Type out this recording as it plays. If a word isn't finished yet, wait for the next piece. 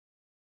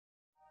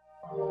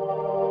Hi,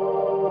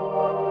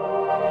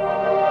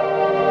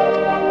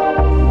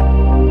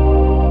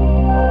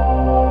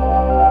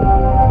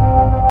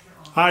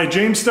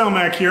 James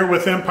Stelmack here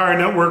with Empire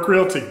Network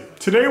Realty.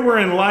 Today we're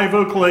in Live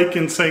Oak Lake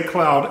in St.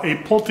 Cloud, a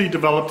Pulte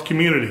developed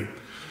community.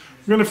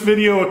 We're going to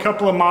video a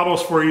couple of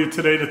models for you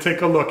today to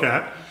take a look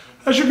at.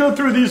 As you go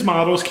through these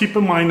models, keep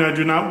in mind I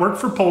do not work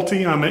for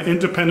Pulte. I'm an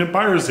independent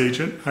buyer's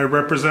agent. I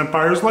represent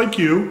buyers like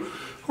you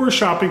who are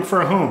shopping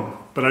for a home.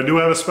 But I do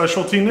have a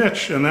specialty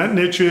niche, and that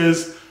niche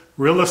is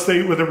real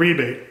estate with a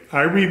rebate.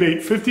 I rebate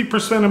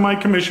 50% of my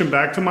commission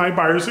back to my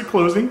buyers at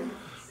closing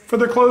for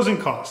their closing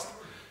cost.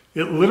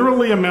 It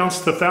literally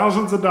amounts to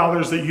thousands of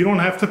dollars that you don't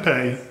have to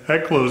pay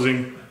at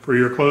closing for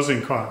your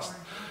closing cost.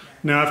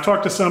 Now, I've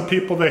talked to some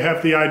people, they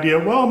have the idea,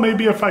 well,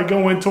 maybe if I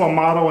go into a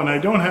model and I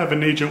don't have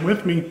an agent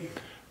with me,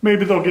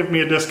 maybe they'll give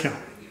me a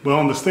discount. Well,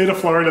 in the state of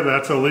Florida,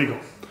 that's illegal.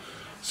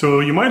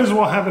 So you might as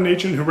well have an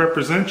agent who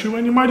represents you,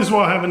 and you might as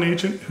well have an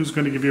agent who's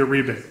going to give you a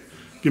rebate.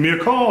 Give me a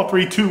call,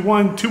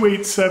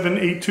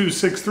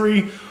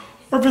 321-287-8263,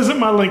 or visit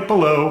my link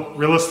below,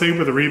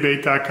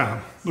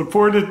 realestatewitharebate.com. Look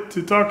forward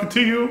to talking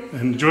to you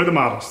and enjoy the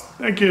models.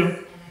 Thank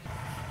you.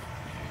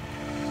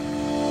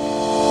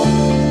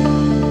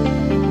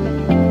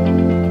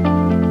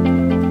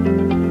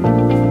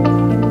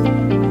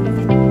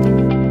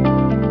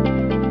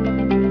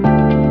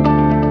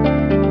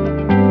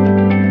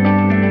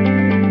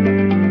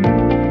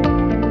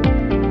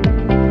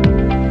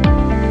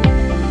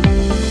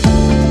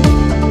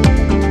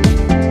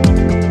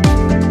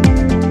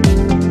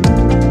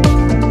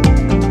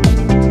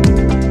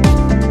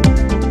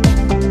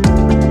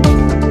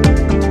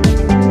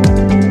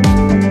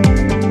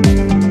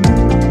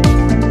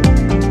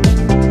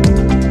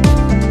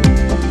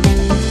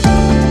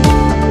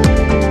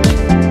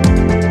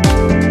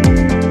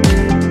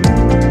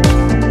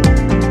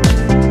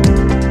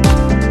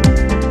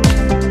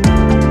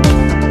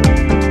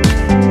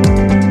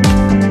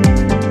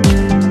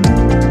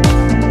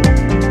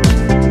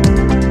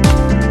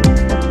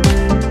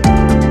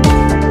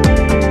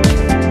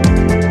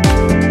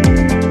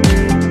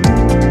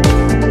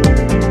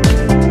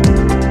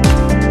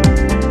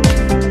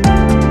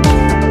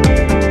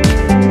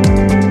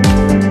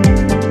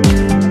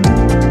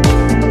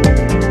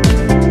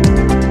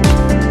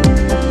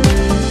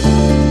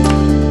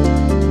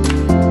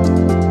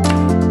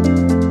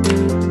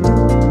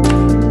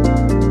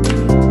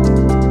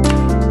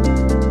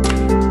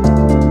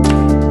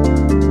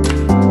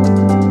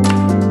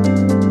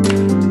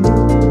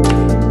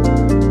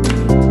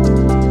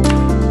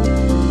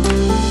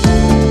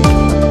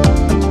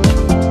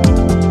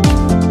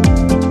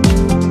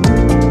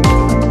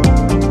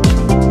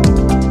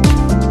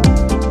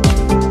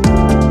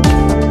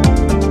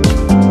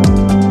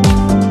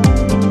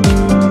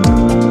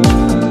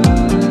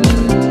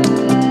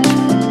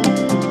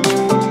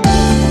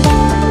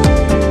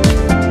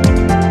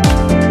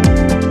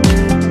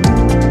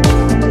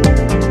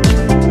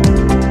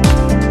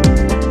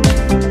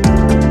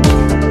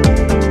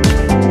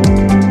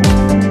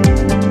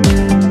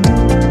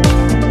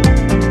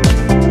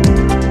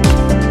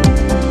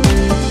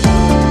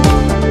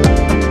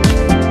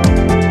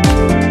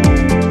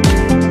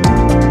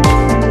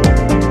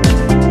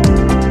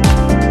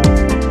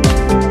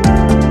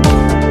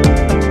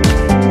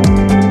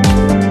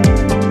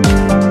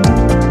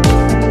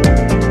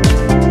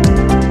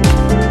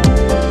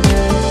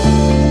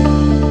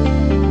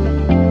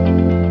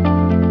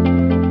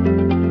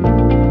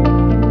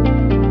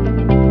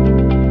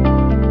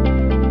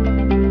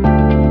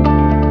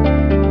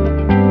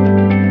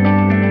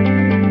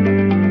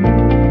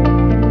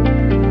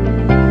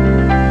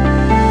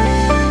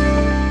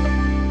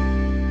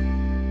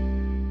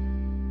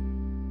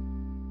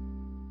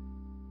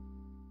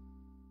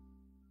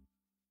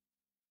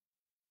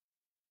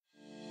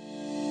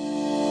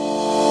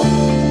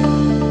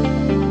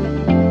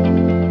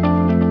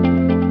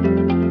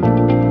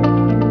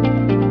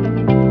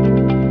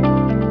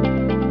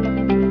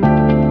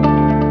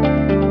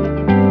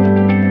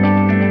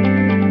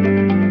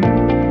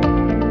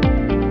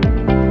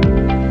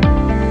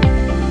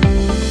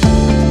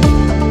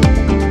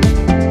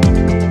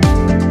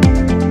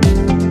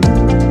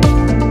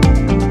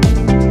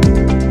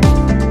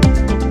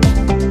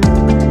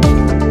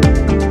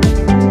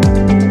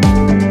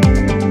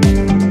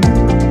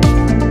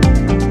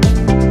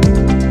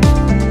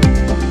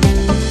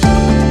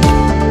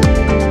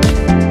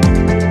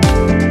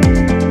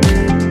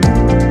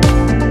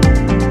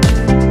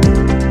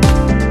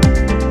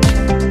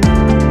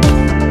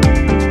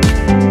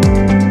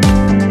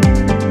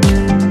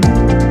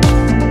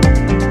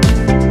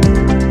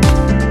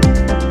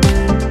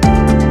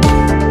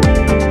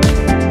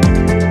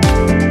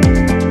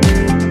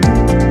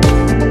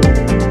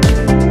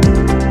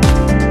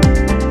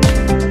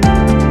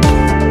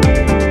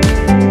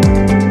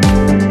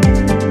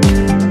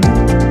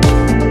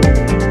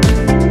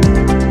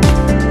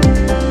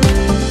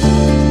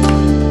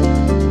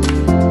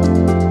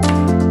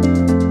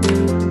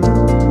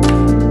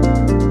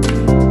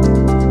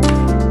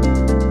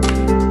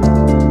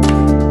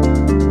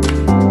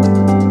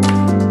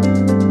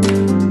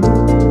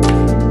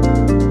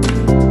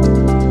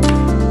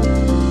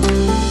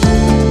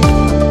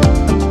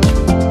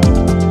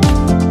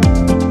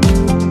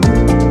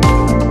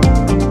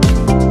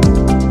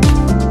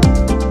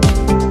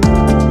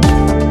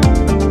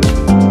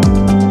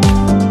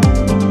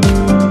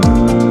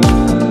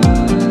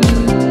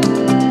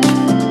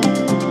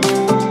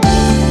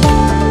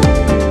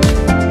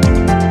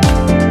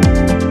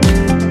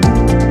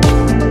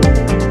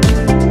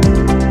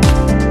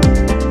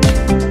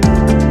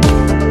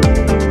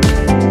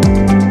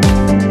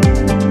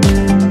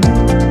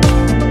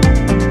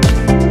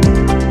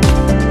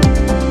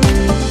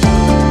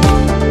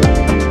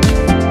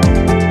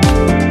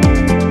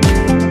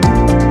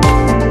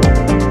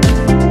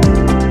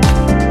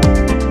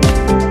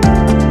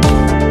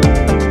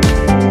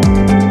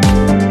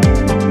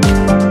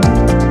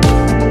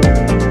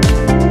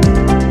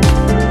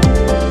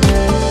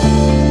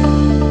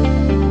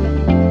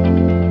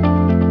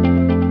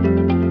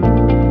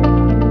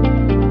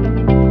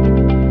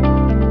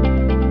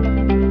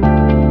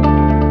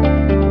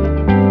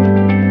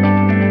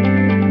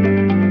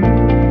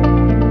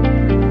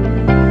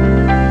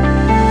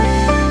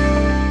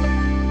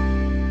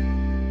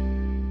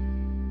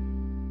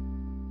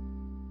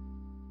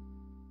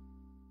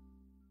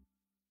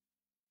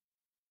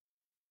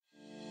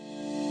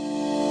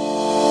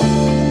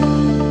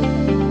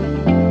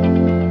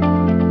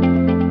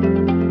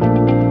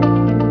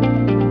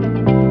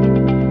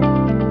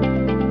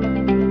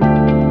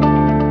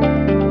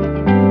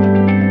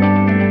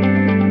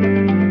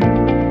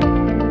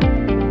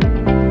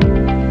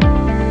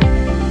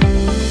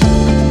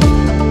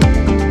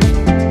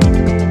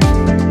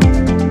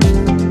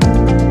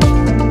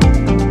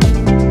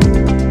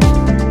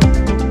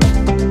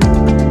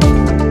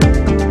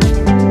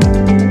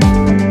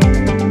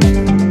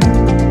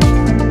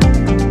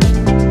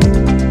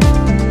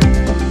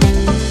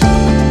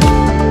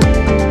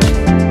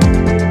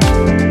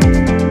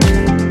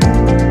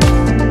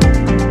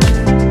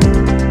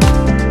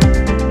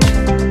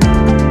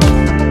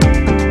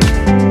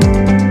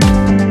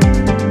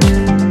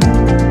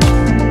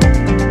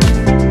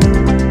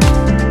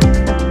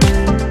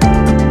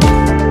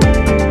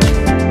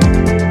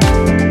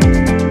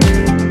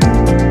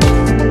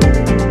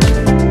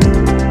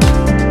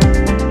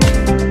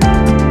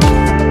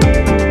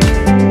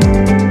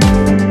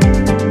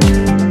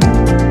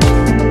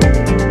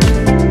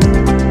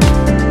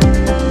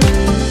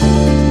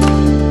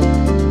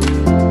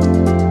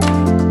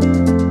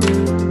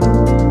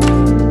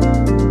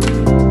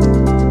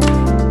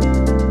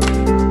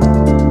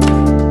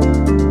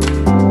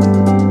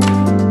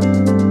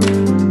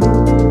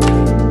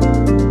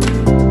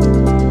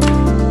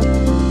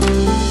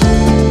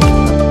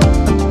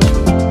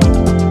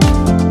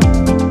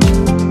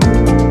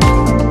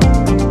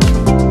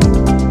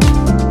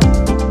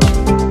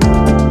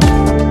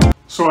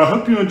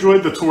 you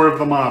enjoyed the tour of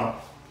the model.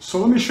 So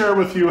let me share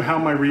with you how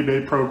my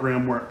rebate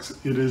program works.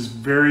 It is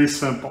very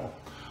simple.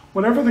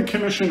 Whatever the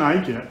commission I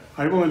get,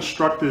 I will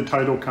instruct the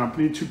title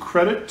company to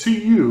credit to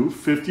you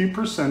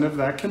 50% of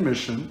that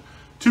commission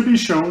to be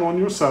shown on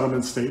your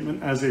settlement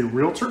statement as a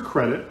realtor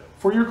credit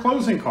for your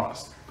closing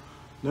cost.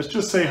 Let's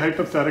just say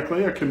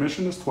hypothetically a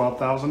commission is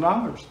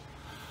 $12,000.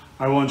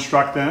 I will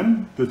instruct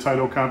them, the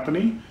title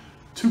company,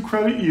 to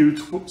credit you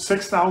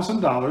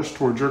 $6,000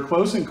 towards your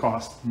closing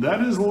cost.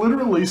 That is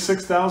literally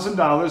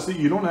 $6,000 that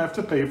you don't have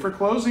to pay for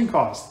closing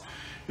costs.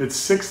 It's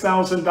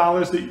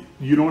 $6,000 that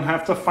you don't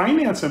have to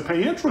finance and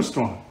pay interest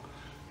on,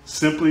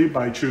 simply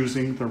by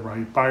choosing the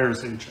right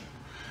buyer's agent.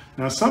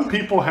 Now, some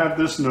people have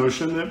this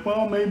notion that,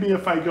 well, maybe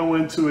if I go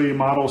into a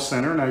model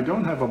center and I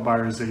don't have a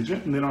buyer's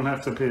agent and they don't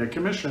have to pay a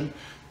commission,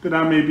 then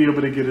I may be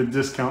able to get a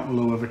discount in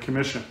lieu of a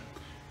commission.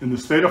 In the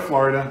state of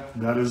Florida,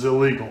 that is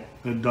illegal.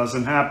 It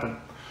doesn't happen.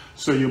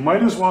 So you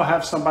might as well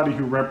have somebody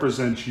who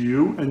represents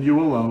you and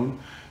you alone,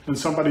 and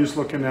somebody who's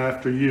looking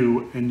after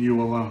you and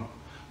you alone.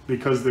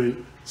 Because the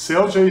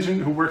sales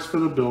agent who works for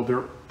the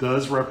builder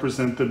does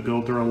represent the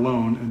builder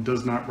alone and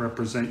does not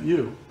represent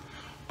you.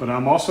 But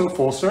I'm also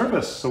full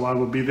service, so I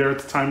will be there at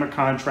the time of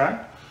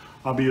contract.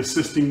 I'll be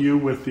assisting you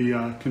with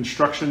the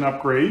construction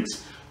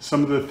upgrades.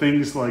 Some of the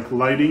things like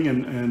lighting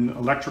and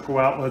electrical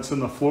outlets in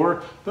the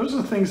floor, those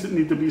are things that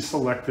need to be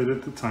selected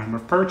at the time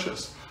of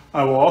purchase.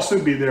 I will also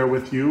be there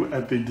with you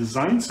at the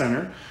design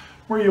center,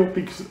 where you'll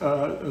be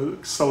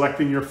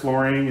selecting your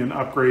flooring and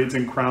upgrades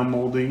and crown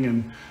molding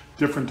and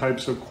different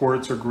types of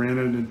quartz or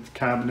granite and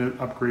cabinet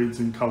upgrades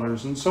and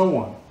colors and so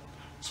on.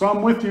 So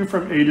I'm with you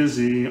from A to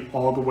Z,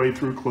 all the way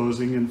through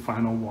closing and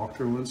final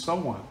walkthrough and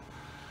so on.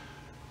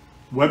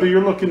 Whether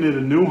you're looking at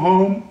a new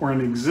home or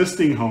an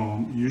existing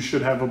home, you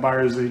should have a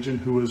buyer's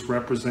agent who is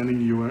representing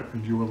you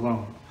and you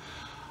alone.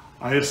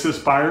 I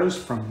assist buyers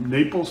from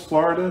Naples,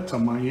 Florida to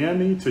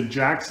Miami to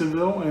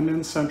Jacksonville and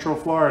in Central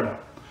Florida.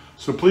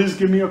 So please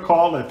give me a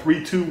call at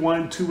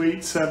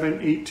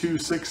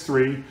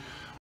 321-287-8263